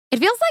It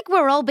feels like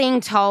we're all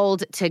being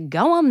told to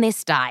go on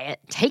this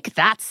diet, take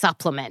that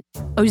supplement.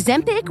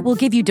 Ozempic will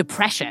give you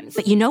depression,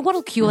 but you know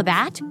what'll cure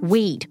that?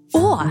 Weed.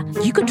 Or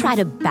you could try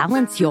to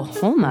balance your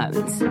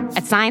hormones.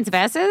 At Science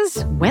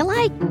Versus, we're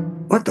like,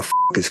 what the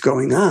is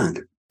going on?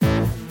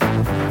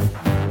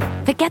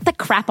 Forget the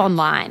crap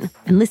online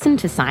and listen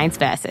to Science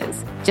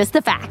Versus. Just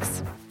the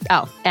facts.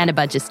 Oh, and a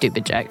bunch of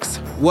stupid jokes.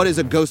 What is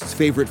a ghost's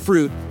favorite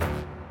fruit?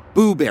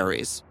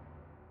 Blueberries.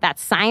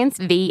 That's Science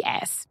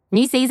VS.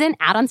 New season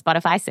out on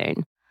Spotify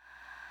soon.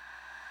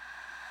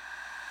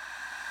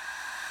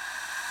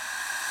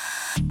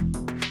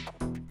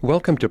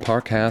 Welcome to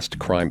Parcast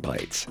Crime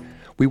Bites.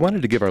 We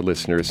wanted to give our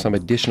listeners some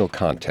additional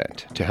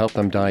content to help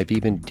them dive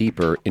even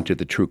deeper into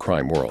the true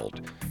crime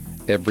world.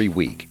 Every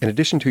week, in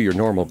addition to your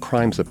normal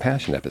Crimes of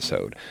Passion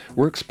episode,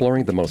 we're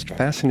exploring the most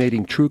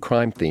fascinating true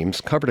crime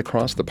themes covered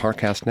across the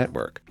Parcast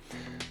network.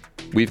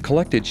 We've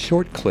collected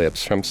short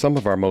clips from some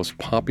of our most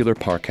popular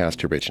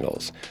Parcast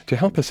originals to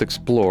help us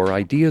explore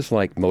ideas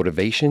like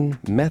motivation,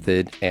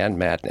 method, and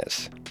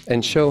madness,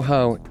 and show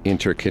how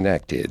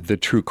interconnected the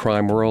true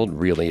crime world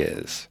really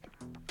is.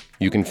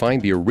 You can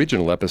find the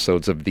original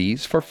episodes of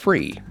these for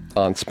free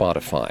on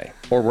Spotify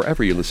or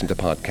wherever you listen to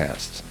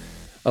podcasts.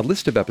 A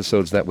list of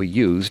episodes that we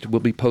used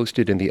will be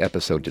posted in the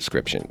episode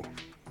description.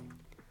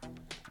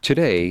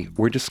 Today,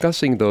 we're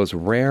discussing those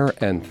rare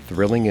and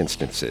thrilling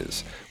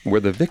instances where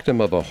the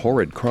victim of a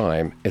horrid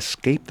crime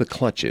escaped the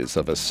clutches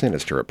of a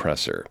sinister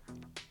oppressor.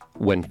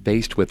 When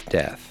faced with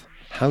death,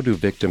 how do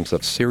victims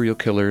of serial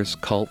killers,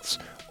 cults,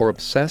 or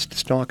obsessed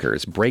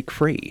stalkers break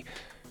free?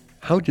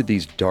 How did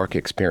these dark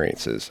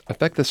experiences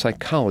affect the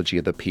psychology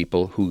of the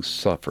people who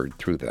suffered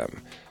through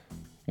them?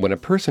 When a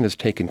person is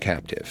taken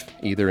captive,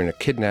 either in a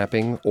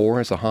kidnapping or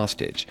as a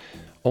hostage,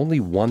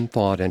 only one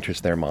thought enters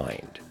their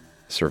mind: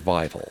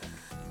 survival.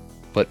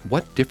 But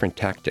what different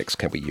tactics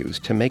can we use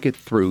to make it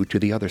through to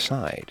the other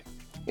side?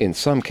 In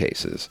some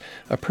cases,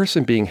 a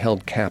person being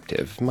held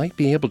captive might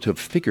be able to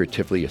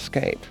figuratively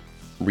escape,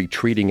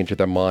 retreating into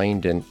their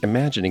mind and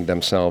imagining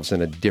themselves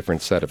in a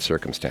different set of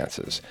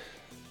circumstances.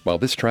 While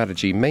this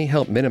strategy may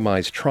help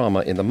minimize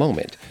trauma in the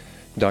moment,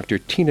 Dr.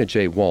 Tina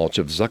J. Walsh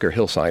of Zucker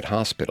Hillside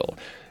Hospital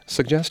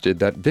suggested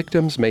that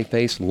victims may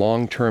face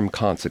long-term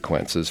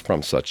consequences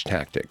from such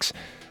tactics,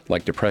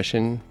 like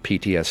depression,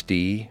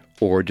 PTSD,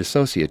 or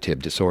dissociative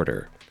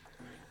disorder.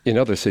 In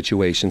other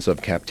situations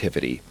of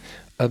captivity,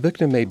 a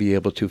victim may be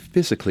able to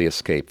physically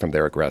escape from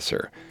their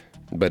aggressor,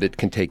 but it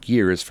can take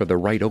years for the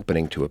right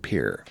opening to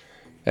appear.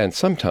 And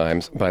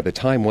sometimes, by the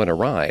time one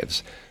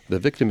arrives, the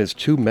victim is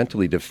too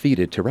mentally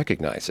defeated to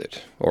recognize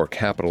it or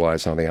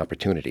capitalize on the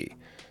opportunity.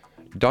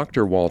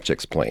 Dr. Walsh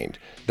explained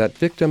that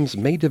victims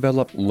may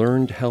develop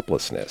learned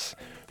helplessness,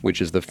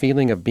 which is the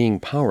feeling of being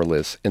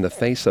powerless in the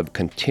face of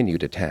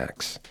continued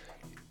attacks.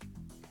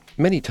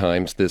 Many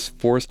times, this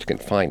forced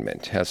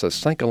confinement has a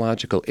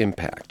psychological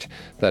impact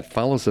that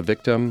follows a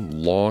victim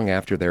long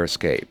after their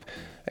escape,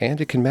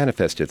 and it can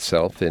manifest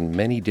itself in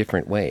many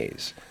different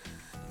ways.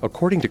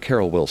 According to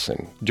Carol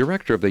Wilson,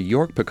 director of the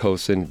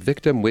York-Poquoson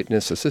Victim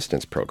Witness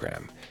Assistance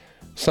Program,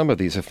 some of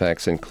these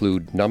effects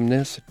include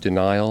numbness,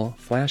 denial,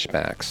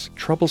 flashbacks,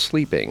 trouble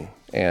sleeping,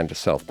 and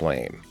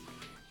self-blame.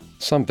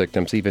 Some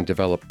victims even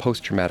develop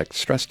post-traumatic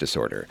stress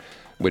disorder,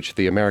 which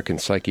the American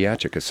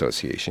Psychiatric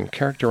Association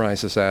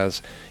characterizes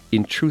as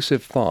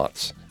intrusive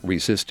thoughts,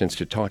 resistance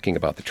to talking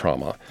about the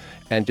trauma,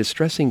 and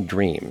distressing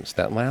dreams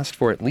that last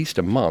for at least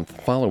a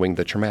month following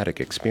the traumatic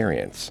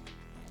experience.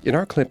 In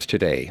our clips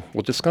today,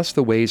 we'll discuss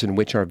the ways in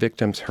which our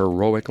victims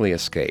heroically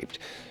escaped,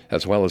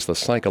 as well as the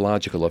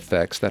psychological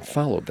effects that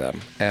followed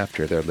them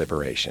after their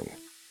liberation.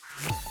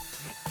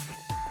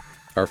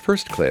 Our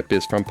first clip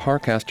is from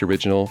Parcast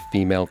original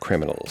Female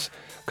Criminals,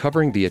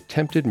 covering the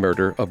attempted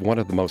murder of one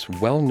of the most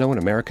well-known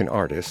American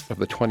artists of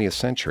the 20th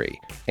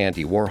century,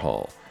 Andy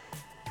Warhol.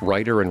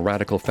 Writer and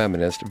radical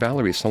feminist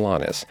Valerie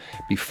Solanas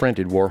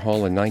befriended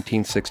Warhol in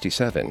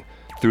 1967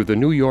 through the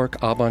New York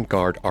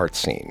avant-garde art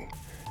scene.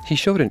 He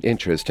showed an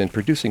interest in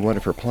producing one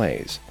of her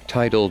plays,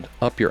 titled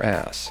Up Your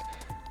Ass,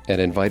 and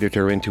invited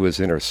her into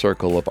his inner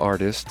circle of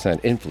artists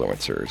and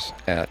influencers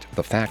at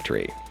The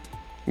Factory.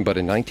 But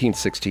in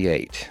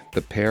 1968,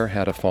 the pair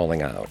had a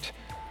falling out.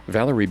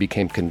 Valerie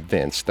became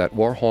convinced that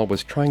Warhol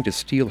was trying to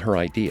steal her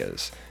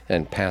ideas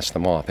and pass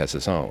them off as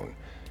his own.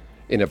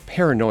 In a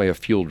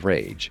paranoia-fueled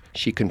rage,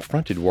 she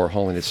confronted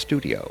Warhol in his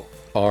studio,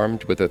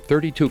 armed with a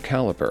 .32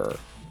 caliber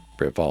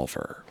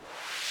revolver.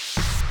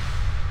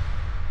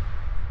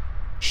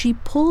 She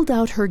pulled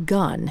out her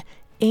gun,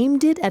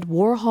 aimed it at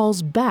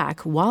Warhol's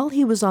back while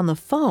he was on the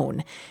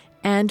phone,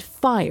 and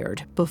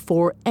fired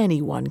before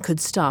anyone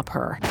could stop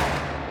her.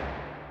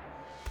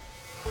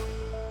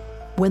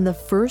 When the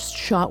first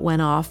shot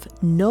went off,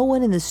 no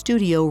one in the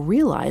studio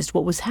realized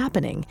what was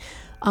happening.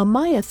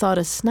 Amaya thought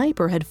a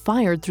sniper had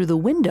fired through the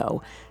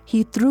window.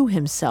 He threw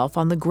himself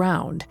on the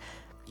ground.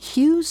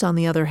 Hughes, on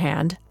the other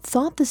hand,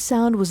 thought the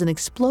sound was an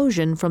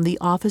explosion from the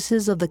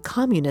offices of the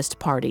Communist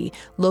Party,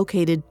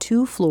 located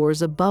 2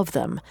 floors above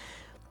them.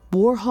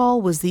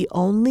 Warhol was the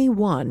only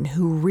one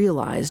who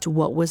realized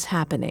what was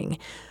happening.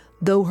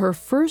 Though her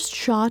first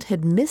shot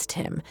had missed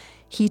him,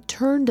 he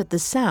turned at the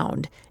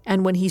sound,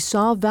 and when he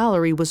saw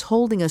Valerie was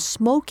holding a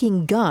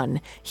smoking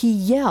gun, he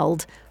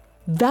yelled,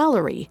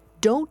 "Valerie,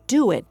 don't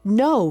do it!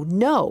 No,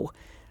 no!"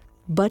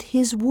 But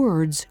his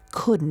words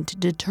couldn't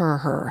deter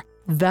her.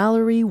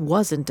 Valerie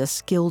wasn't a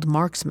skilled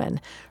marksman.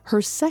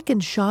 Her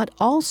second shot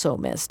also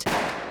missed.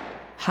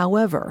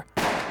 However,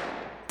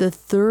 the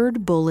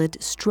third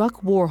bullet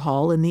struck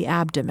Warhol in the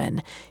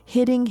abdomen,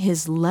 hitting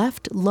his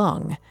left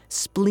lung,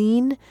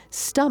 spleen,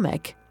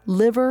 stomach,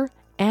 liver,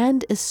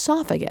 and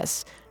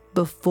esophagus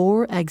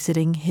before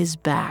exiting his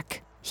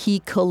back. He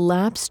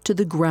collapsed to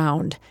the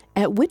ground,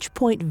 at which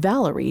point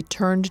Valerie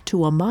turned to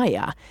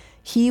Amaya.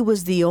 He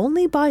was the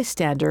only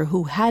bystander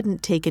who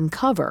hadn't taken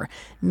cover,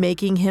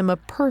 making him a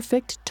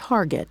perfect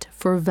target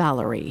for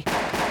Valerie.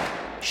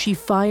 She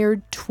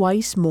fired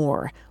twice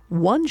more.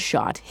 One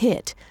shot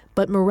hit,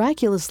 but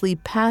miraculously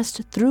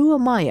passed through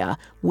Amaya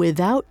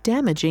without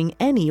damaging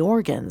any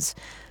organs.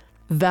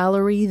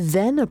 Valerie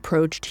then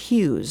approached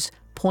Hughes,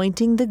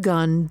 pointing the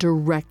gun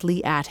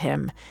directly at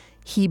him.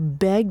 He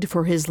begged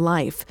for his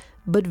life,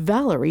 but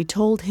Valerie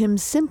told him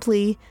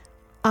simply,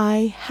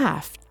 "I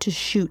have to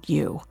shoot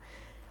you."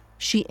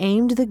 She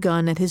aimed the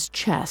gun at his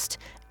chest.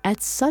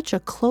 At such a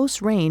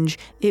close range,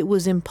 it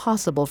was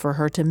impossible for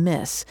her to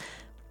miss.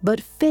 But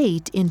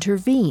fate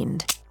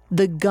intervened.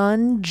 The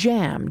gun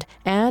jammed,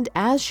 and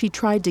as she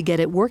tried to get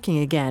it working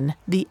again,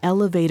 the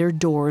elevator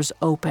doors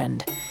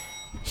opened.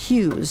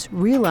 Hughes,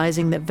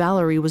 realizing that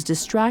Valerie was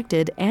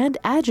distracted and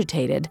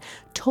agitated,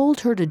 told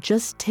her to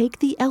just take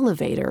the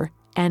elevator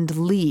and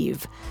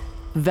leave.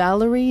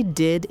 Valerie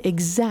did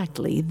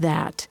exactly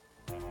that.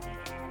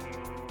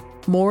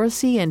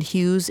 Morrissey and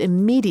Hughes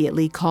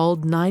immediately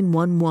called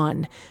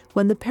 911.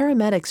 When the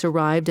paramedics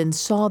arrived and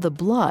saw the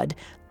blood,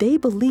 they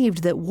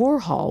believed that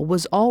Warhol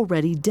was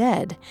already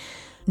dead.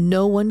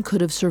 No one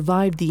could have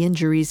survived the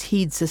injuries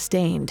he'd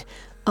sustained.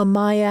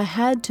 Amaya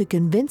had to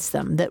convince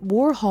them that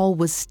Warhol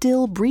was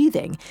still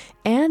breathing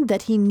and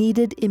that he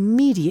needed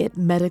immediate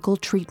medical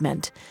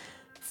treatment.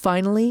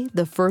 Finally,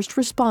 the first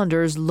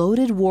responders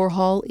loaded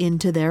Warhol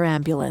into their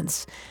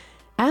ambulance.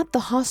 At the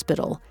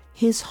hospital,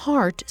 his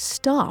heart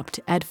stopped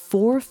at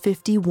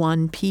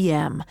 4:51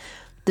 p.m.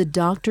 The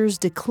doctors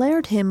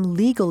declared him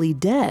legally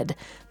dead,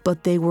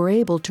 but they were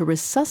able to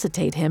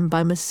resuscitate him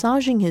by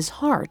massaging his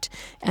heart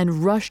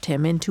and rushed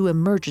him into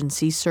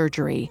emergency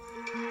surgery.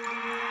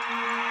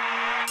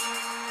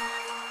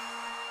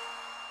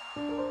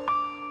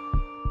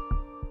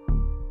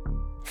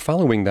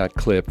 Following that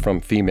clip from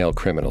Female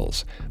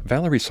Criminals,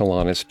 Valerie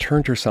Solanas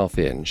turned herself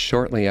in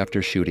shortly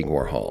after shooting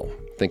Warhol,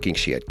 thinking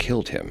she had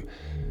killed him.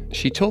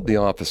 She told the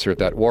officer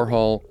that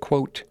Warhol,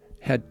 quote,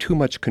 had too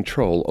much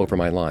control over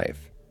my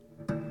life.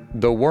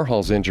 Though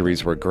Warhol's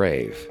injuries were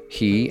grave,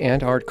 he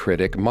and art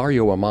critic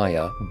Mario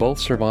Amaya both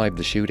survived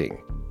the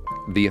shooting.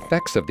 The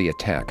effects of the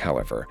attack,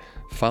 however,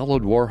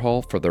 followed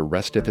Warhol for the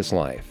rest of his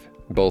life,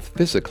 both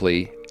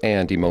physically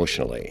and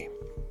emotionally.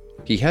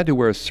 He had to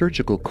wear a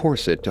surgical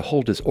corset to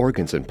hold his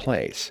organs in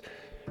place.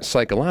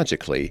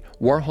 Psychologically,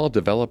 Warhol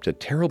developed a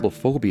terrible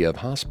phobia of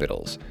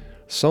hospitals,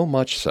 so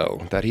much so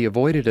that he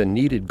avoided a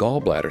needed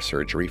gallbladder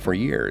surgery for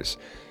years.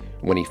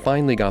 When he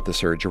finally got the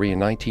surgery in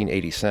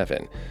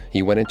 1987,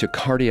 he went into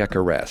cardiac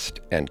arrest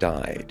and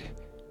died.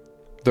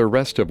 The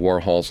rest of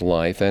Warhol's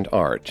life and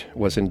art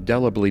was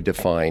indelibly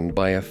defined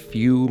by a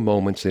few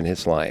moments in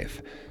his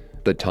life,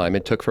 the time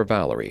it took for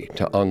Valerie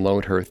to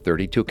unload her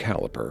 .32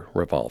 caliber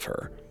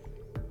revolver.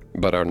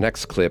 But our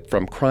next clip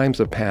from Crimes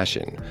of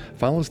Passion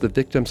follows the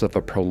victims of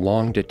a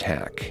prolonged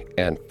attack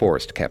and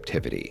forced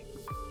captivity.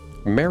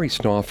 Mary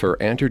Stauffer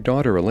and her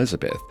daughter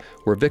Elizabeth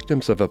were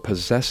victims of a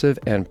possessive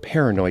and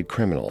paranoid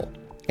criminal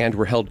and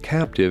were held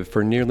captive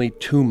for nearly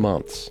 2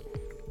 months.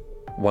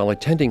 While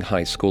attending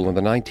high school in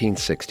the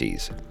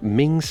 1960s,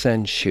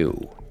 Ming-Sen Hsu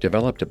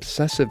developed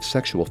obsessive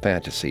sexual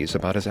fantasies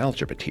about his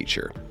algebra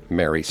teacher,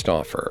 Mary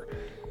Stauffer.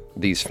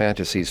 These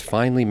fantasies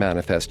finally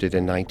manifested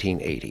in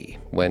 1980,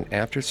 when,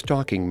 after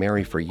stalking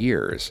Mary for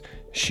years,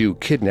 Hsu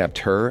kidnapped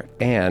her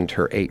and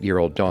her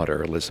 8-year-old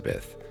daughter,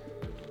 Elizabeth.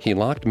 He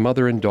locked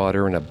mother and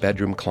daughter in a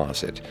bedroom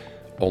closet,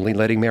 only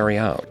letting Mary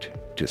out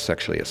to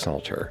sexually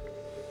assault her.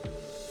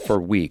 For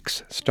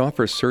weeks,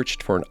 Stauffer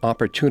searched for an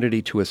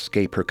opportunity to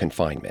escape her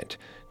confinement,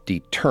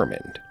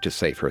 determined to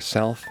save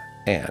herself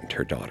and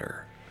her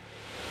daughter.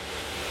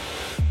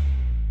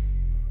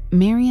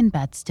 Mary and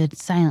Beth stood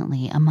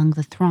silently among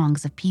the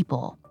throngs of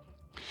people.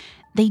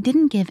 They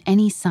didn't give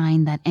any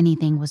sign that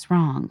anything was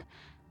wrong,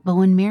 but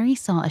when Mary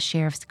saw a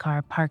sheriff's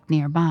car parked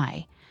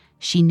nearby,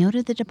 she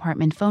noted the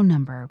department phone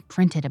number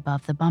printed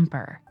above the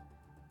bumper.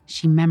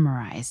 She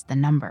memorized the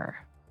number.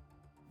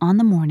 On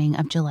the morning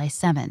of July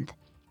 7th,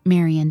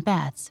 Mary and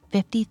Beth's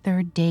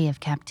 53rd day of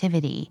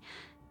captivity,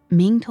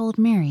 Ming told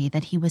Mary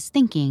that he was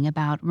thinking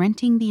about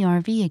renting the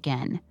RV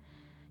again.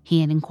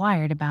 He had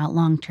inquired about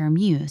long-term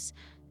use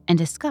and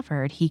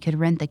discovered he could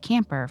rent the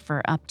camper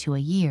for up to a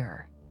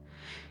year.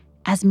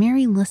 As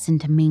Mary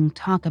listened to Ming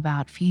talk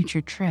about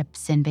future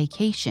trips and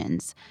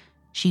vacations,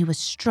 she was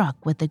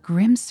struck with the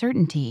grim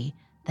certainty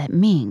that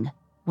Ming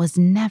was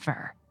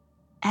never,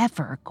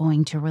 ever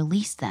going to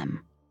release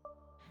them.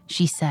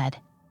 She said,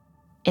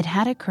 "It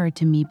had occurred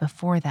to me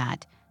before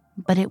that,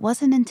 but it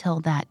wasn't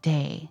until that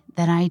day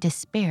that I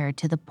despaired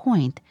to the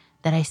point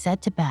that I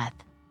said to Beth,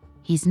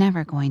 'He's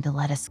never going to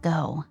let us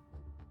go.'"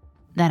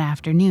 That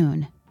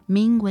afternoon,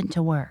 Ming went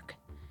to work.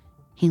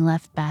 He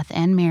left Beth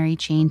and Mary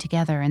chained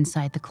together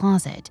inside the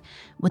closet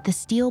with the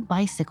steel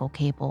bicycle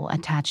cable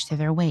attached to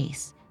their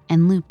waists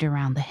and looped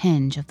around the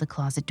hinge of the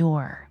closet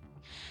door.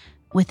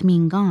 With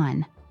Ming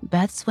gone,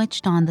 Beth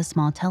switched on the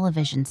small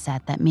television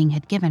set that Ming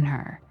had given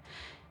her.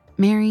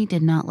 Mary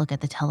did not look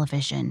at the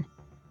television.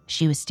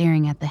 She was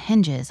staring at the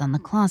hinges on the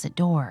closet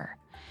door.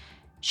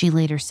 She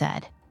later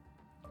said,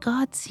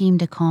 "God seemed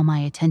to call my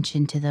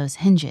attention to those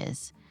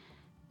hinges."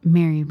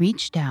 Mary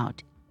reached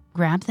out,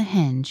 grabbed the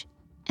hinge,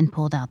 and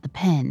pulled out the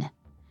pin.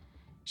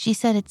 She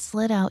said it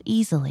slid out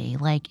easily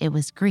like it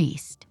was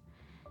greased.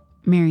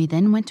 Mary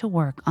then went to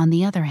work on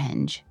the other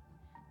hinge.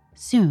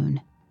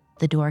 Soon,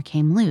 the door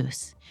came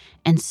loose,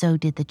 and so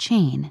did the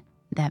chain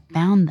that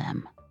bound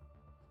them.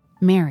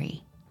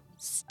 Mary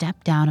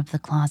stepped out of the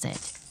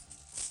closet.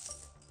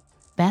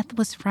 Beth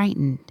was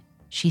frightened.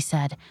 She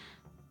said,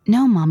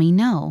 "No, Mommy,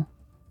 no.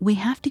 We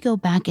have to go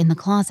back in the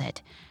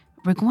closet.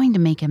 We're going to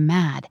make him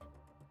mad."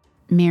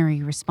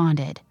 Mary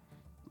responded,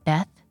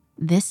 "Beth,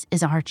 this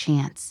is our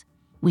chance.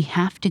 We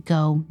have to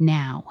go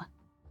now."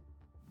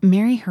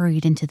 Mary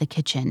hurried into the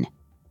kitchen,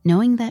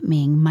 knowing that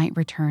Ming might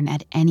return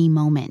at any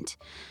moment.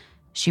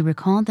 She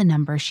recalled the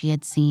number she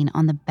had seen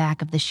on the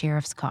back of the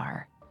sheriff's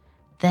car.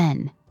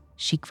 Then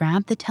she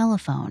grabbed the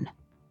telephone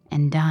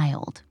and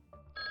dialed.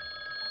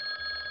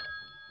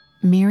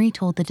 Mary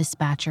told the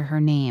dispatcher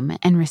her name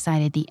and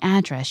recited the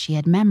address she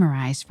had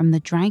memorized from the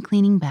dry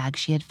cleaning bag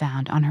she had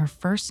found on her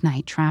first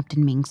night trapped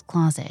in Ming's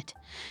closet.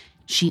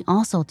 She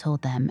also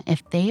told them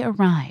if they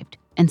arrived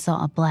and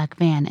saw a black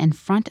van in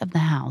front of the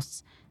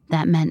house,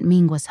 that meant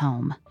Ming was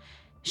home.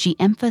 She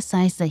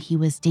emphasized that he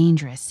was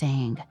dangerous,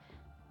 saying,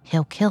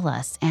 "He'll kill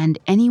us and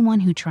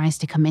anyone who tries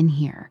to come in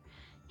here.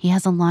 He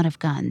has a lot of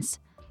guns.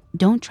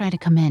 Don't try to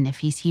come in if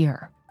he's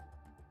here."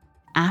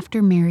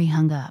 After Mary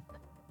hung up,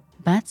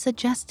 Beth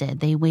suggested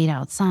they wait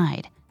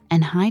outside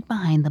and hide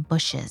behind the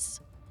bushes.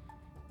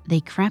 They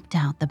crept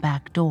out the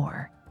back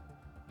door,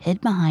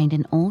 hid behind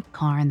an old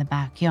car in the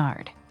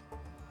backyard,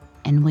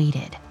 and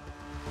waited.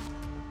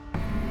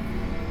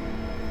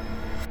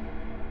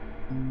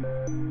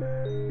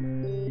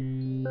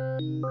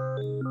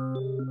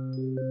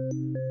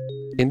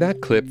 In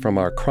that clip from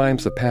our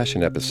Crimes of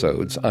Passion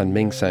episodes on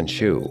Ming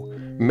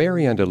Sanshou,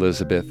 Mary and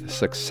Elizabeth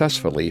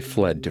successfully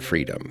fled to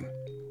freedom.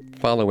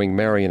 Following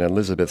Mary and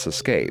Elizabeth's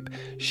escape,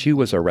 she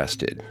was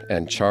arrested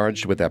and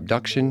charged with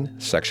abduction,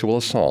 sexual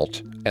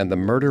assault, and the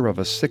murder of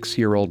a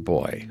 6-year-old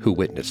boy who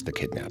witnessed the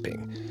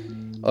kidnapping.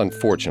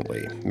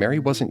 Unfortunately, Mary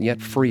wasn't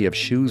yet free of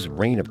Shu's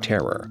reign of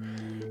terror.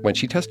 When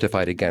she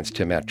testified against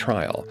him at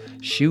trial,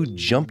 Shu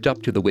jumped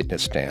up to the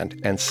witness stand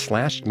and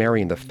slashed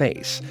Mary in the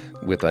face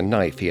with a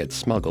knife he had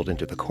smuggled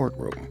into the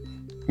courtroom.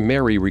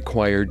 Mary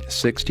required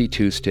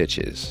 62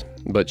 stitches,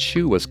 but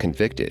Shu was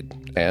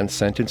convicted and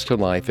sentenced to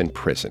life in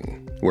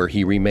prison, where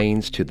he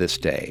remains to this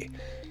day.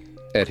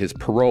 At his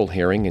parole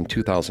hearing in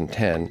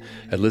 2010,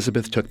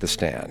 Elizabeth took the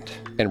stand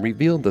and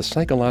revealed the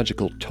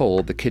psychological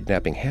toll the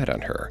kidnapping had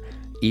on her,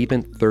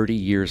 even 30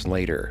 years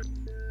later.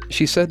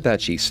 She said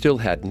that she still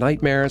had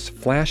nightmares,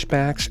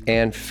 flashbacks,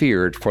 and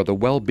feared for the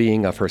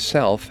well-being of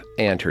herself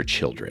and her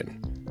children.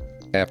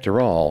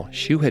 After all,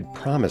 Shu had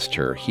promised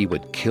her he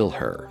would kill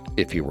her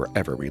if he were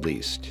ever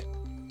released.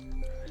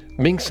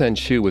 Ming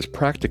Sanshou was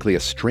practically a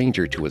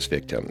stranger to his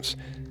victims.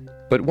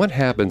 But what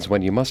happens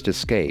when you must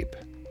escape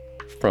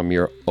from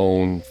your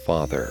own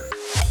father?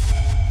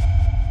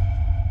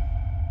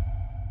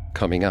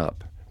 Coming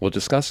up, we'll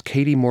discuss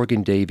Katie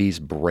Morgan Davies'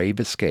 brave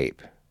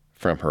escape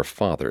from her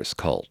father's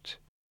cult.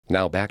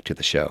 Now back to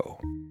the show.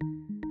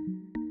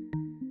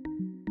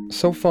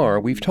 So far,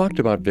 we've talked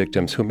about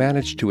victims who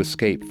managed to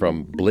escape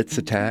from blitz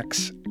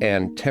attacks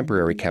and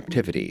temporary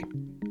captivity.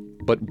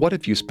 But what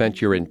if you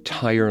spent your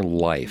entire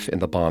life in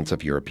the bonds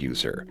of your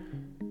abuser?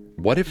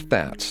 What if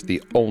that's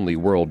the only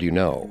world you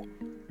know?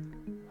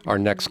 Our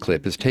next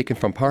clip is taken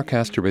from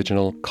Parcast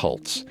original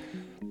Cults.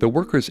 The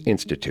Workers'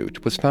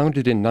 Institute was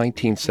founded in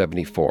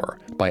 1974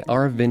 by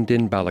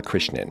Arvindin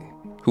Balakrishnan,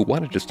 who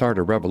wanted to start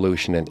a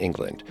revolution in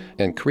England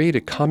and create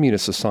a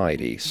communist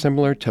society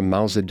similar to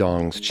Mao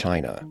Zedong's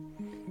China.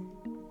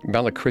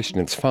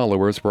 Balakrishnan's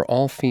followers were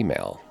all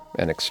female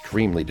and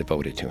extremely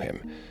devoted to him.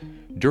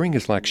 During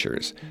his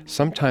lectures,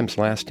 sometimes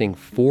lasting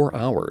 4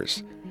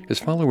 hours, his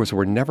followers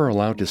were never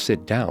allowed to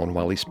sit down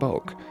while he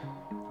spoke.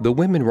 The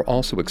women were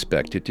also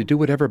expected to do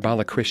whatever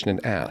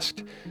Balakrishnan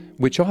asked,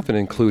 which often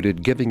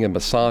included giving him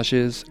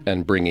massages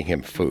and bringing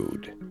him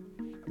food.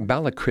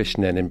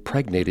 Balakrishnan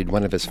impregnated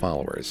one of his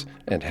followers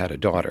and had a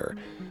daughter,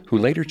 who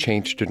later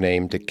changed her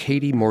name to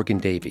Katie Morgan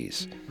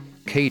Davies.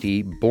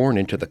 Katie, born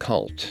into the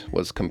cult,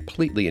 was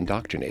completely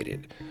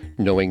indoctrinated,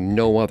 knowing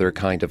no other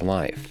kind of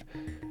life.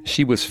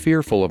 She was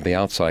fearful of the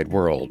outside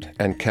world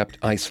and kept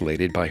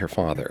isolated by her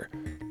father.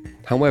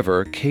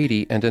 However,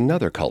 Katie and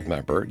another cult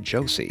member,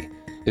 Josie,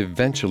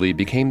 eventually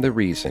became the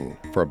reason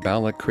for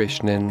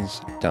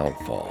Balakrishnan's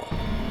downfall.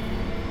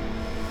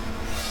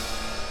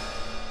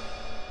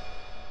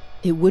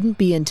 It wouldn't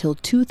be until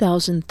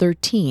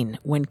 2013,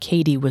 when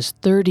Katie was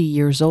 30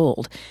 years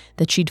old,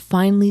 that she'd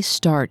finally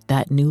start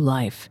that new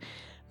life.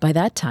 By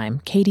that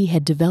time, Katie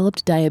had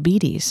developed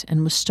diabetes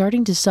and was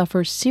starting to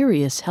suffer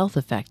serious health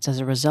effects as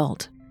a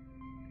result.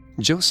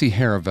 Josie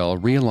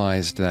Haravel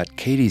realized that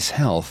Katie's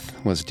health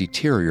was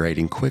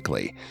deteriorating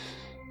quickly.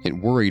 It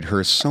worried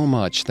her so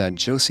much that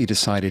Josie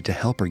decided to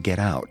help her get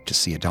out to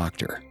see a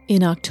doctor.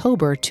 In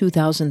October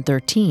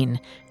 2013,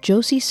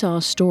 Josie saw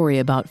a story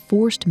about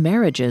forced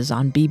marriages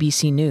on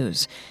BBC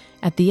News.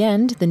 At the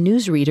end, the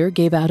newsreader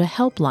gave out a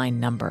helpline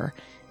number.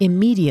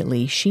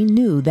 Immediately, she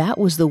knew that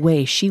was the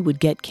way she would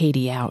get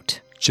Katie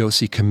out.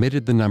 Josie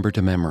committed the number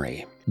to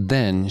memory.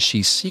 Then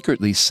she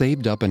secretly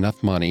saved up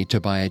enough money to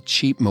buy a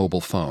cheap mobile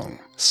phone,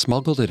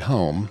 smuggled it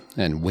home,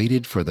 and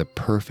waited for the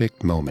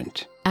perfect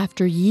moment.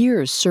 After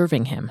years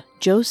serving him,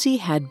 Josie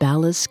had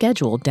Bala's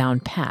schedule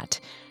down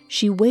pat.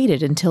 She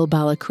waited until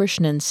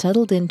Balakrishnan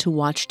settled in to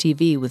watch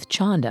TV with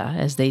Chanda,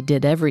 as they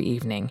did every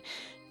evening.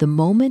 The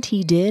moment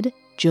he did,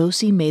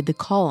 Josie made the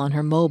call on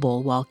her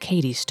mobile while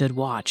Katie stood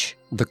watch.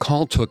 The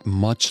call took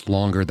much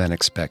longer than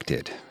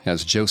expected,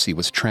 as Josie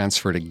was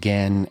transferred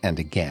again and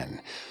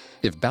again.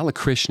 If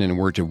Balakrishnan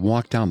were to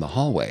walk down the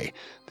hallway,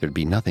 there'd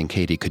be nothing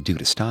Katie could do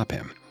to stop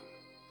him.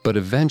 But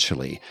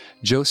eventually,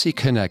 Josie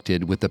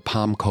connected with the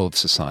Palm Cove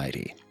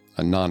Society,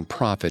 a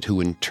nonprofit who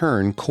in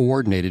turn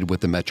coordinated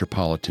with the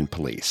Metropolitan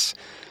Police.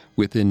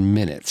 Within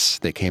minutes,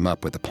 they came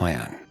up with a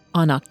plan.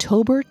 On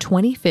October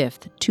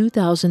 25th,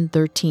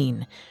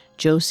 2013,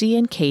 Josie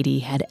and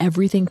Katie had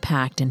everything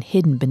packed and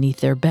hidden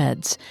beneath their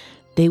beds.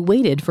 They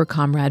waited for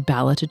Comrade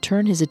Bala to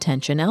turn his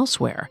attention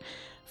elsewhere.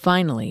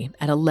 Finally,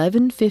 at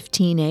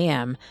 11:15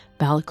 a.m.,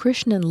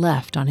 Balakrishnan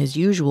left on his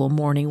usual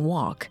morning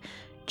walk.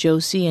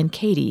 Josie and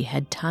Katie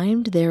had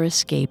timed their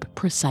escape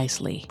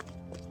precisely.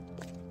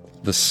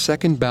 The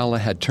second Bala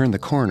had turned the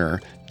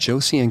corner,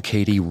 Josie and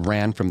Katie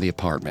ran from the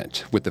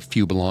apartment with the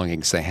few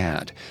belongings they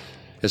had.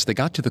 As they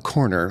got to the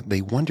corner,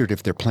 they wondered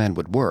if their plan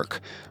would work,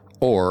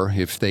 or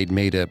if they'd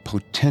made a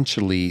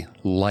potentially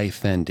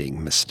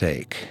life-ending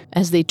mistake.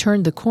 As they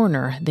turned the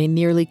corner, they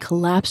nearly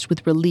collapsed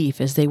with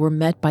relief as they were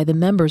met by the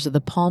members of the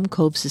Palm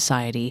Cove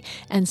Society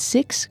and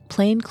 6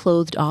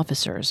 plain-clothed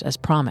officers, as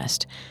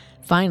promised.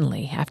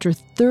 Finally, after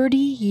 30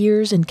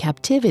 years in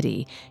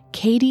captivity,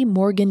 Katie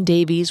Morgan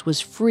Davies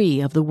was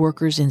free of the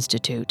Workers'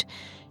 Institute.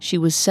 She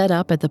was set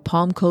up at the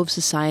Palm Cove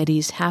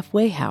Society's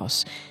halfway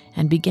house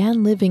and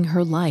began living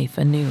her life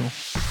anew.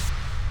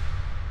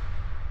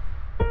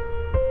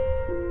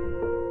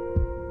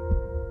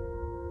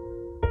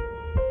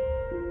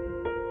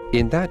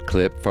 In that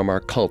clip from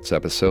our Cults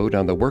episode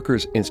on the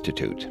Workers'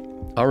 Institute,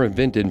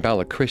 Aravindan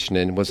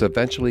Balakrishnan was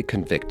eventually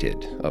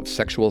convicted of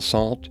sexual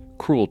assault,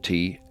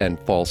 cruelty, and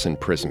false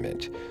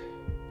imprisonment.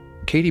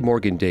 Katie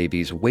Morgan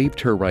Davies waived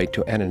her right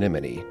to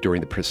anonymity during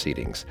the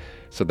proceedings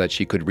so that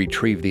she could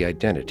retrieve the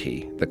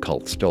identity the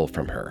cult stole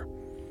from her.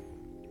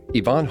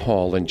 Yvonne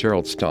Hall and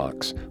Gerald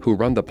Stocks, who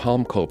run the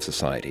Palm Cove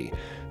Society,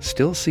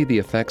 still see the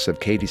effects of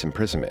Katie's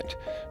imprisonment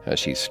as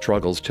she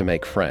struggles to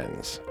make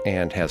friends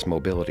and has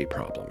mobility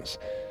problems.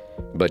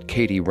 But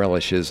Katie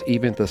relishes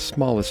even the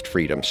smallest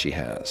freedoms she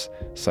has,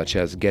 such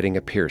as getting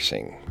a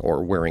piercing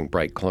or wearing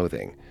bright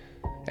clothing.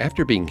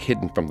 After being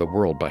hidden from the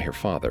world by her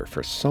father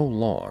for so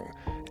long,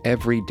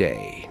 every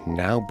day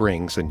now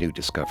brings a new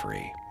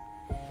discovery.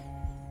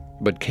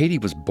 But Katie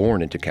was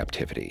born into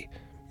captivity.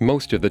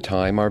 Most of the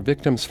time, our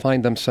victims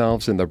find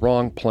themselves in the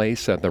wrong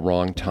place at the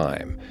wrong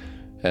time,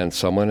 and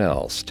someone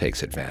else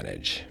takes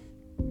advantage.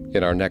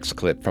 In our next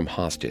clip from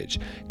Hostage,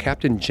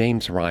 Captain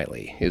James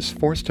Riley is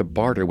forced to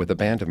barter with a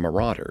band of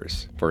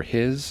marauders for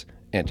his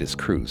and his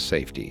crew's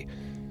safety.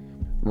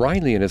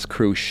 Riley and his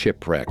crew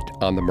shipwrecked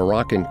on the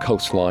Moroccan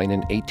coastline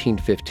in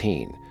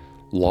 1815.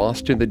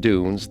 Lost in the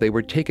dunes, they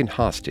were taken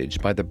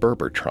hostage by the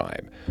Berber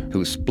tribe,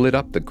 who split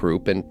up the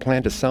group and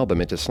planned to sell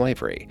them into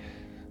slavery.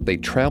 They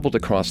traveled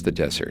across the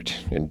desert,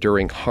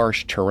 enduring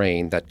harsh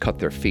terrain that cut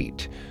their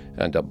feet,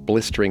 and a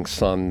blistering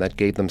sun that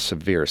gave them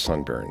severe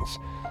sunburns.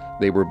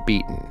 They were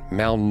beaten,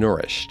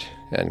 malnourished,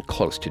 and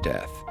close to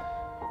death.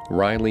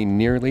 Riley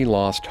nearly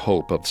lost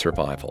hope of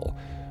survival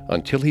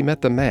until he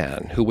met the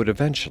man who would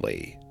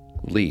eventually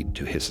lead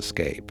to his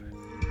escape.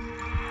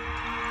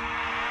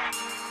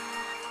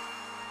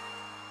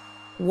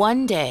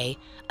 One day,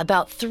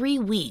 about 3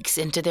 weeks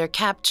into their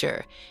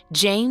capture,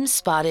 James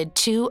spotted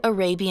 2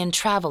 Arabian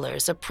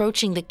travelers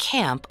approaching the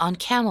camp on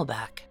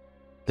camelback.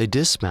 They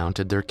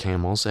dismounted their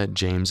camels at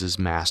James's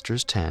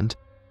master's tent,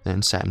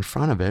 then sat in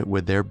front of it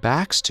with their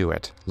backs to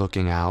it,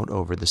 looking out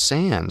over the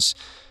sands.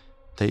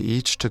 They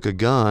each took a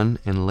gun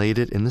and laid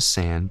it in the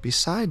sand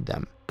beside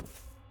them.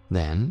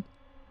 Then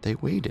they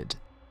waited.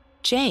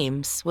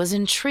 James was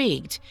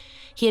intrigued.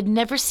 He had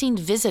never seen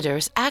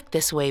visitors act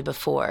this way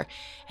before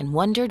and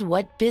wondered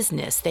what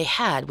business they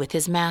had with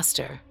his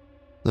master.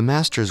 The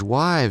master's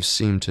wives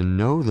seemed to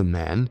know the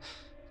men.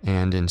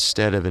 and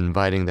instead of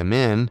inviting them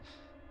in,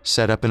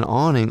 set up an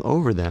awning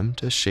over them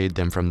to shade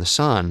them from the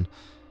sun.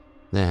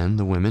 Then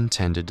the women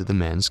tended to the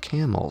men's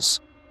camels.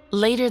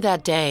 Later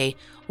that day,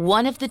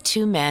 one of the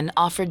two men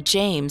offered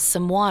James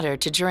some water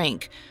to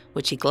drink,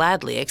 which he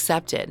gladly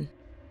accepted.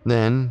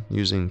 Then,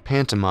 using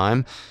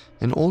pantomime,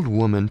 an old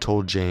woman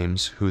told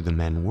James who the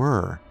men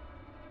were.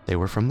 They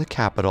were from the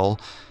capital,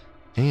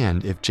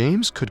 and if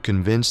James could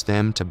convince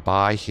them to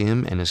buy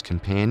him and his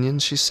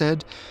companions, she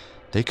said,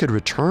 they could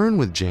return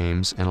with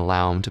James and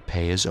allow him to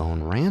pay his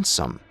own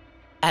ransom.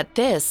 At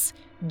this,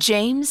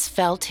 James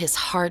felt his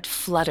heart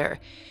flutter.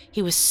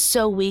 He was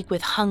so weak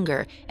with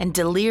hunger and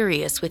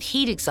delirious with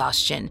heat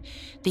exhaustion.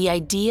 The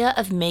idea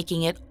of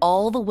making it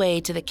all the way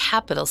to the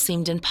capital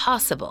seemed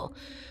impossible,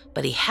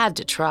 but he had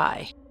to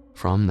try.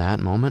 From that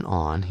moment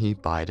on, he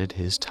bided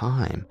his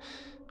time,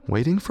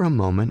 waiting for a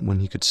moment when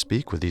he could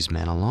speak with these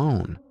men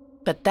alone.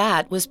 But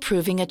that was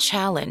proving a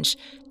challenge,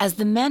 as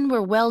the men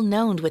were well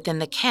known within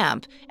the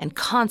camp and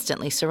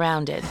constantly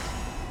surrounded.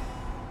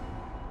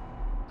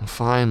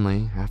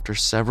 Finally, after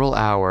several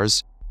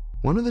hours,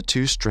 one of the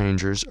two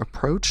strangers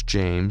approached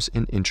James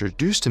and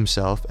introduced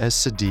himself as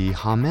Sidi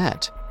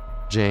Hamet.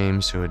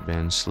 James, who had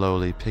been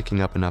slowly picking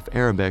up enough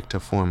Arabic to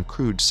form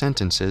crude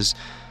sentences,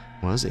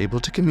 was able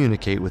to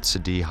communicate with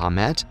Sidi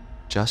Hamet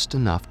just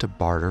enough to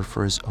barter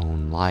for his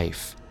own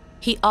life.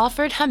 He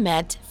offered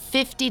Hamet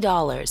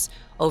 $50,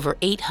 over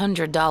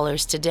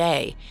 $800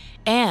 today,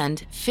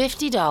 and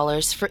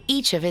 $50 for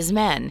each of his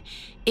men,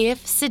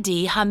 if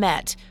Sidi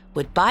Hamet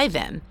would buy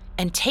them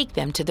and take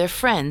them to their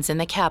friends in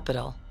the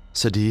capital.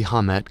 Sidi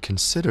Hamet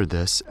considered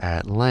this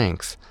at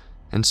length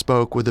and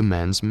spoke with the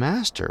men's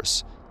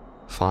masters.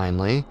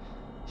 Finally,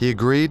 he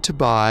agreed to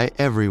buy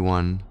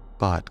everyone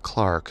but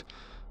Clark,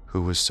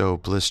 who was so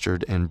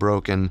blistered and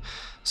broken,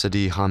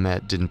 Sidi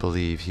Hamet didn't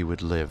believe he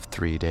would live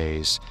 3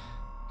 days.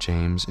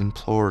 James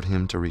implored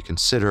him to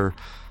reconsider,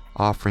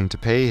 offering to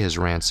pay his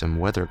ransom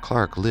whether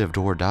Clark lived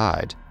or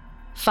died.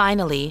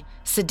 Finally,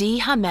 Sidi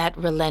Hamet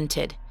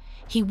relented.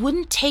 He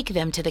wouldn't take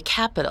them to the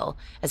capital,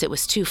 as it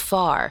was too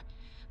far,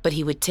 but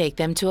he would take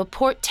them to a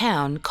port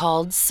town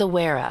called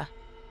Sawera.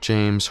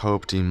 James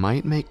hoped he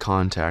might make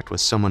contact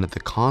with someone at the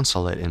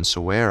consulate in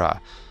Sawera,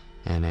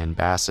 an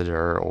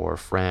ambassador or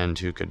friend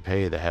who could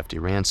pay the hefty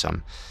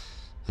ransom.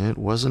 It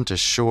wasn't a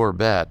sure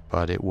bet,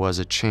 but it was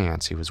a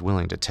chance he was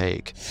willing to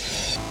take.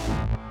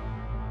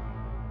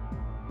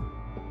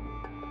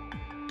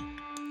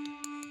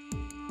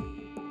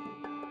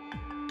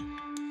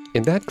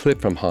 In that clip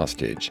from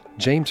Hostage,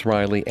 James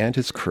Riley and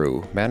his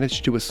crew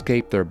managed to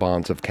escape their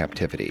bonds of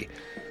captivity.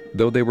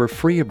 Though they were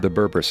free of the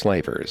Berber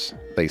slavers,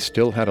 they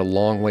still had a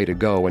long way to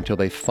go until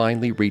they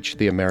finally reached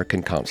the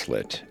American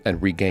consulate and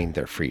regained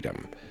their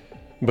freedom.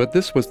 But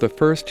this was the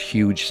first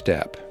huge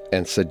step,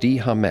 and Sidi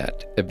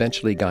Hamet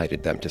eventually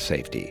guided them to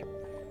safety.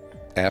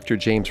 After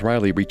James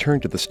Riley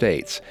returned to the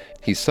States,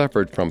 he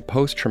suffered from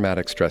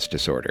post-traumatic stress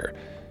disorder.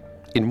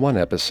 In one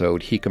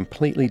episode, he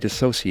completely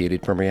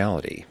dissociated from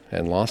reality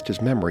and lost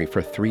his memory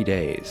for 3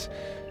 days.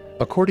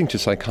 According to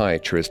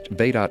psychiatrist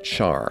Vedat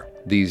Shar,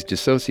 these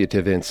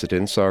dissociative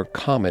incidents are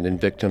common in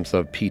victims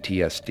of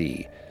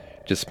PTSD.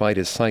 Despite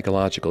his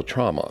psychological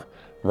trauma,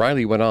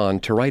 Riley went on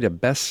to write a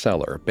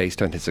bestseller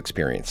based on his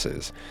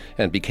experiences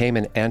and became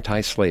an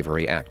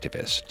anti-slavery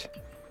activist.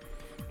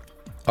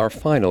 Our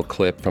final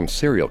clip from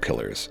Serial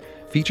Killers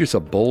features a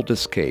bold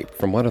escape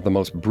from one of the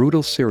most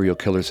brutal serial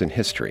killers in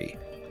history,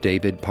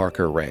 David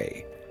Parker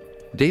Ray.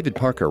 David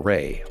Parker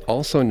Ray,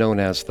 also known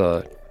as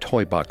the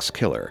Toy Box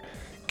Killer,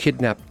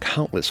 kidnapped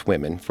countless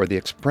women for the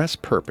express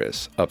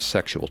purpose of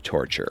sexual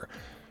torture.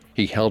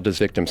 He held his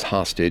victims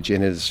hostage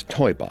in his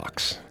toy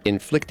box,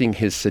 inflicting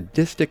his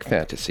sadistic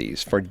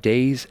fantasies for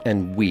days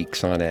and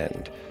weeks on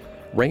end.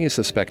 Ray is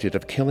suspected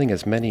of killing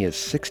as many as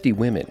 60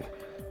 women,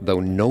 though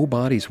no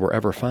bodies were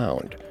ever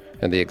found,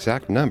 and the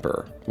exact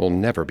number will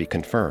never be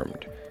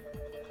confirmed.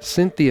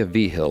 Cynthia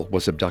Vigil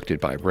was abducted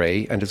by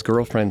Ray and his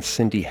girlfriend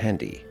Cindy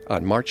Hendy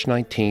on March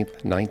 19,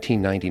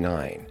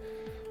 1999.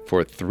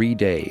 For 3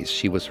 days,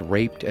 she was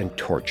raped and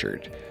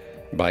tortured.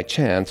 By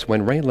chance,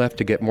 when Ray left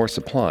to get more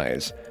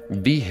supplies,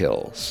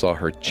 Vigil saw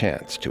her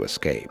chance to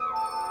escape.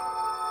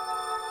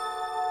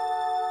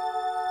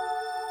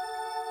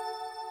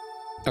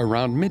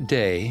 Around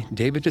midday,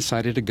 David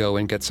decided to go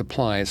and get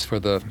supplies for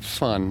the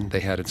fun they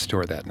had in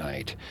store that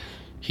night.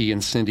 He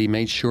and Cindy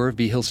made sure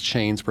Vigil's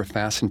chains were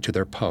fastened to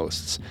their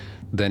posts.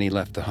 Then he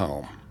left the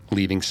home,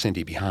 leaving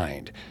Cindy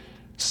behind.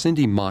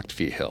 Cindy mocked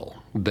Vigil,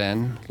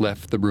 then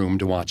left the room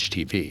to watch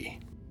TV.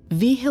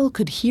 Vigil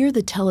could hear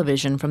the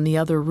television from the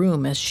other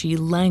room as she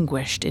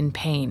languished in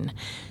pain.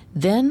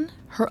 Then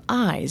her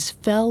eyes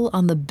fell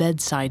on the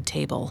bedside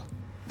table.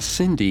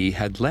 Cindy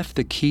had left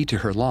the key to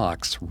her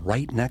locks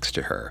right next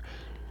to her.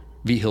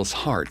 Vigil's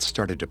heart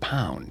started to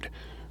pound.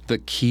 The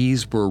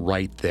keys were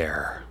right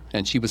there,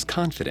 and she was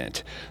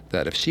confident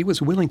that if she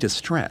was willing to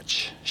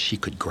stretch, she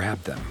could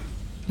grab them.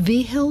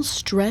 Vigil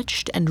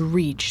stretched and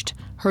reached,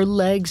 her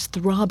legs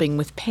throbbing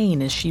with pain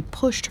as she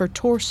pushed her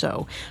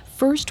torso,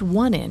 first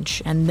 1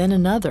 inch and then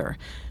another.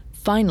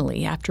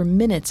 Finally, after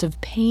minutes of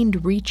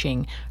pained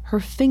reaching, her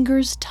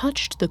fingers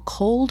touched the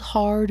cold,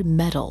 hard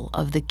metal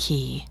of the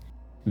key.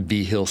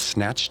 Vigil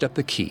snatched up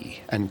the key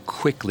and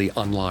quickly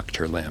unlocked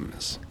her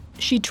limbs.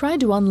 She tried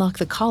to unlock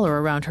the collar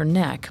around her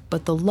neck,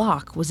 but the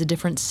lock was a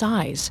different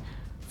size.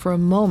 For a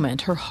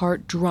moment, her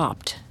heart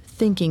dropped,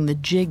 thinking the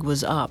jig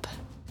was up.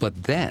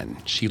 But then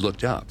she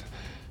looked up.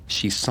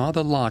 She saw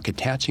the lock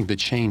attaching the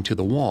chain to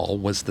the wall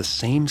was the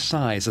same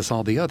size as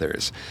all the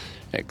others.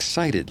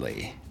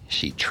 Excitedly,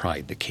 she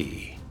tried the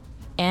key.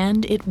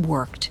 And it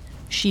worked.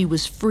 She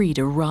was free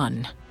to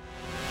run.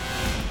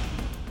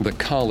 The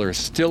collar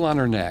still on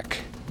her neck,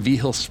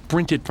 Vigil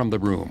sprinted from the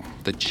room,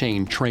 the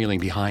chain trailing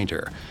behind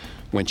her.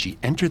 When she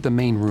entered the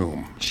main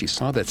room, she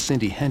saw that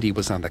Cindy Hendy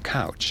was on the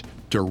couch,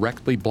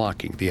 directly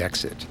blocking the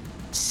exit.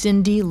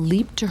 Cindy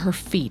leaped to her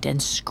feet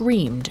and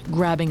screamed,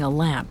 grabbing a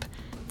lamp.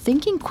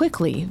 Thinking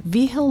quickly,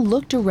 Vigil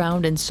looked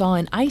around and saw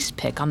an ice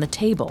pick on the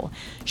table.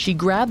 She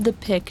grabbed the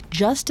pick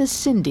just as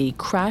Cindy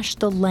crashed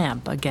the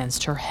lamp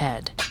against her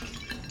head.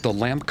 The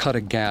lamp cut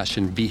a gash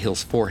in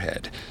Vigil's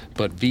forehead,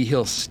 but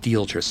Vigil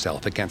steeled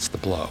herself against the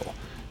blow.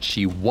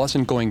 She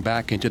wasn't going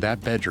back into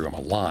that bedroom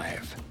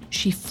alive.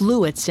 She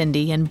flew at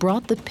Cindy and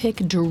brought the pick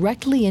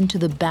directly into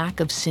the back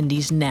of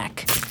Cindy's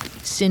neck.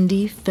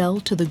 Cindy fell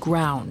to the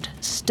ground,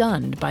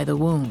 stunned by the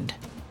wound.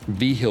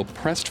 Vigil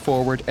pressed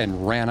forward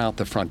and ran out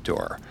the front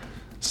door.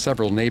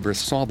 Several neighbors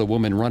saw the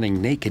woman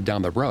running naked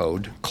down the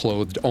road,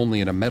 clothed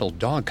only in a metal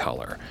dog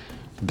collar.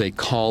 They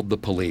called the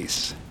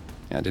police,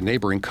 and a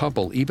neighboring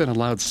couple even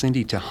allowed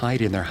Cindy to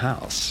hide in their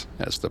house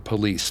as the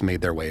police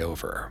made their way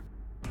over.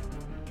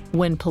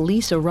 When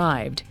police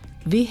arrived,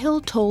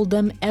 Vigil told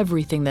them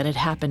everything that had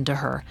happened to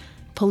her.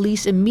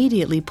 Police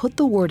immediately put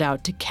the word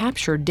out to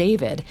capture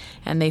David,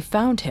 and they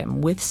found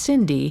him with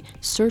Cindy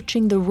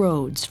searching the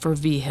roads for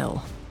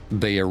Vigil.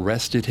 They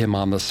arrested him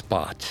on the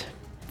spot,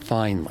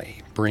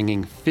 finally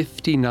bringing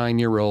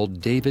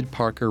 59-year-old David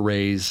Parker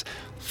Ray's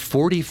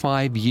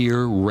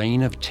 45-year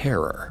reign of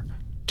terror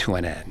to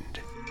an end.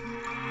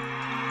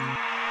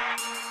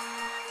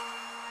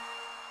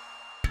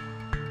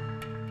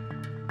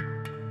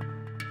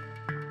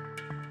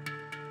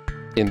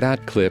 In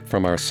that clip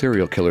from our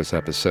serial killers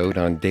episode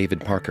on David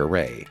Parker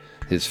Ray,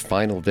 his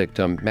final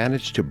victim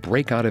managed to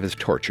break out of his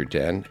torture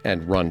den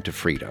and run to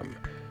freedom.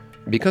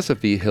 Because of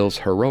Vigil's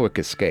heroic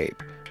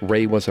escape,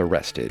 Ray was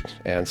arrested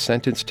and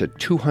sentenced to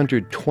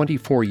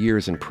 224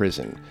 years in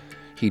prison.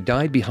 He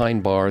died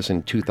behind bars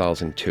in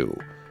 2002.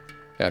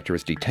 After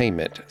his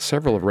detainment,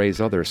 several of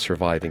Ray's other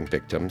surviving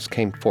victims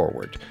came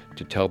forward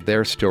to tell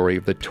their story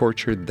of the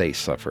torture they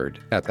suffered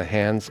at the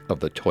hands of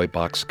the Toy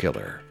Box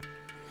Killer.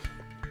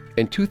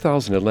 In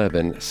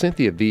 2011,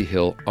 Cynthia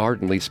Vigil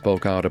ardently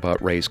spoke out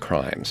about Ray's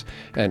crimes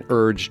and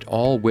urged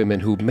all women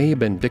who may have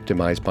been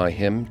victimized by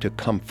him to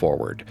come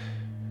forward.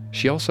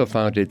 She also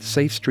founded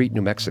Safe Street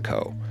New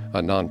Mexico,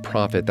 a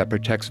nonprofit that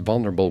protects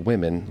vulnerable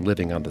women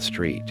living on the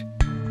street.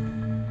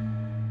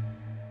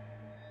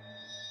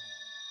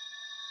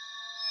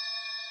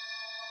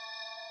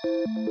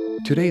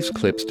 Today's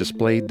clips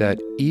displayed that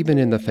even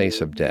in the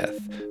face of death,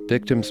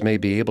 victims may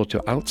be able to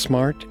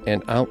outsmart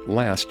and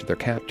outlast their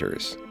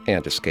captors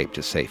and escape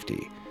to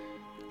safety.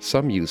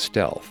 Some use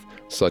stealth,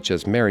 such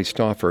as Mary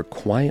Stauffer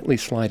quietly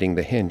sliding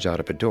the hinge out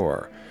of a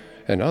door,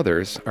 and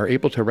others are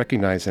able to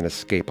recognize an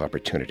escape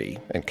opportunity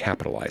and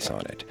capitalize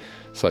on it,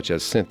 such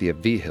as Cynthia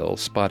Vigil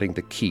spotting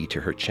the key to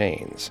her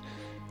chains.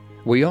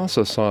 We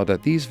also saw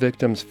that these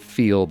victims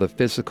feel the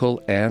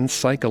physical and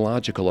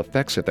psychological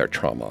effects of their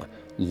trauma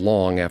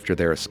long after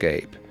their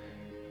escape.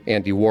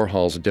 Andy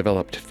Warhol's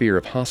developed fear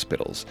of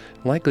hospitals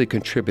likely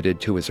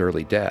contributed to his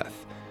early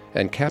death,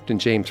 and Captain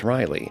James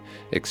Riley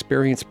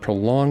experienced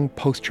prolonged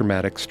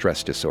post-traumatic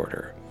stress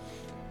disorder.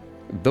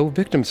 Though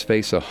victims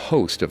face a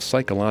host of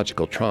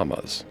psychological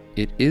traumas,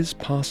 it is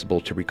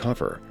possible to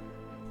recover.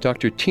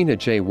 Dr. Tina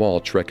J.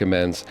 Walsh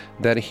recommends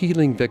that a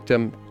healing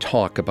victim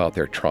talk about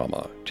their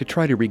trauma to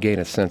try to regain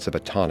a sense of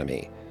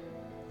autonomy.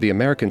 The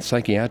American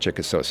Psychiatric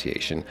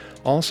Association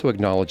also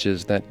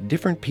acknowledges that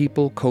different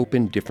people cope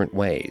in different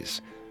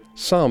ways.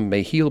 Some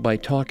may heal by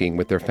talking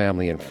with their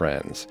family and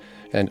friends,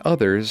 and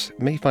others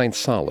may find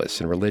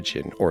solace in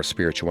religion or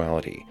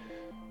spirituality.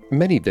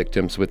 Many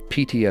victims with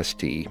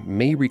PTSD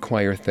may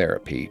require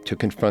therapy to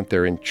confront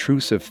their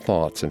intrusive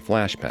thoughts and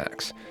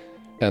flashbacks,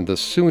 and the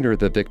sooner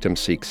the victim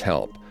seeks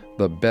help,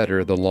 the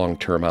better the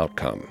long-term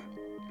outcome.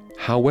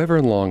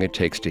 However long it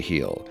takes to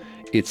heal,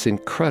 it's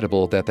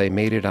incredible that they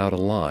made it out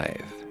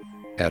alive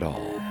at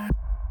all.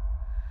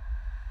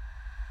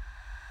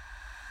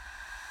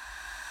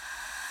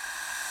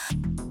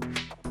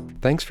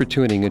 Thanks for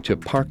tuning into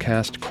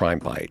Parcast Crime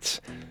Bites.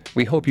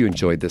 We hope you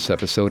enjoyed this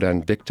episode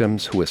on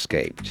victims who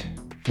escaped.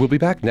 We'll be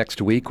back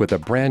next week with a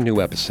brand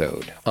new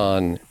episode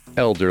on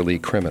elderly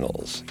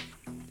criminals.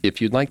 If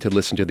you'd like to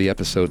listen to the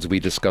episodes we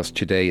discussed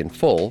today in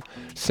full,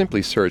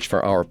 simply search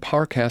for our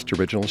Parcast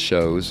original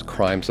shows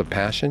Crimes of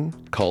Passion,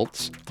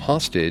 Cults,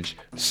 Hostage,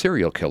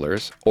 Serial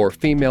Killers, or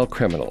Female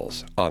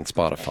Criminals on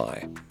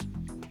Spotify.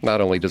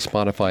 Not only does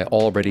Spotify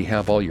already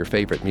have all your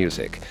favorite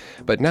music,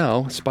 but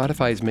now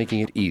Spotify is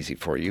making it easy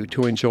for you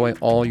to enjoy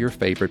all your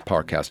favorite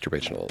Parcast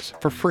originals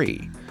for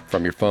free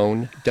from your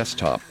phone,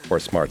 desktop, or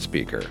smart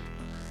speaker.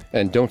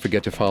 And don't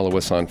forget to follow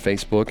us on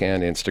Facebook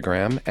and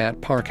Instagram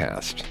at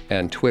Parcast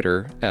and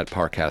Twitter at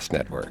Parcast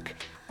Network.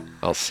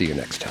 I'll see you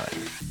next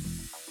time.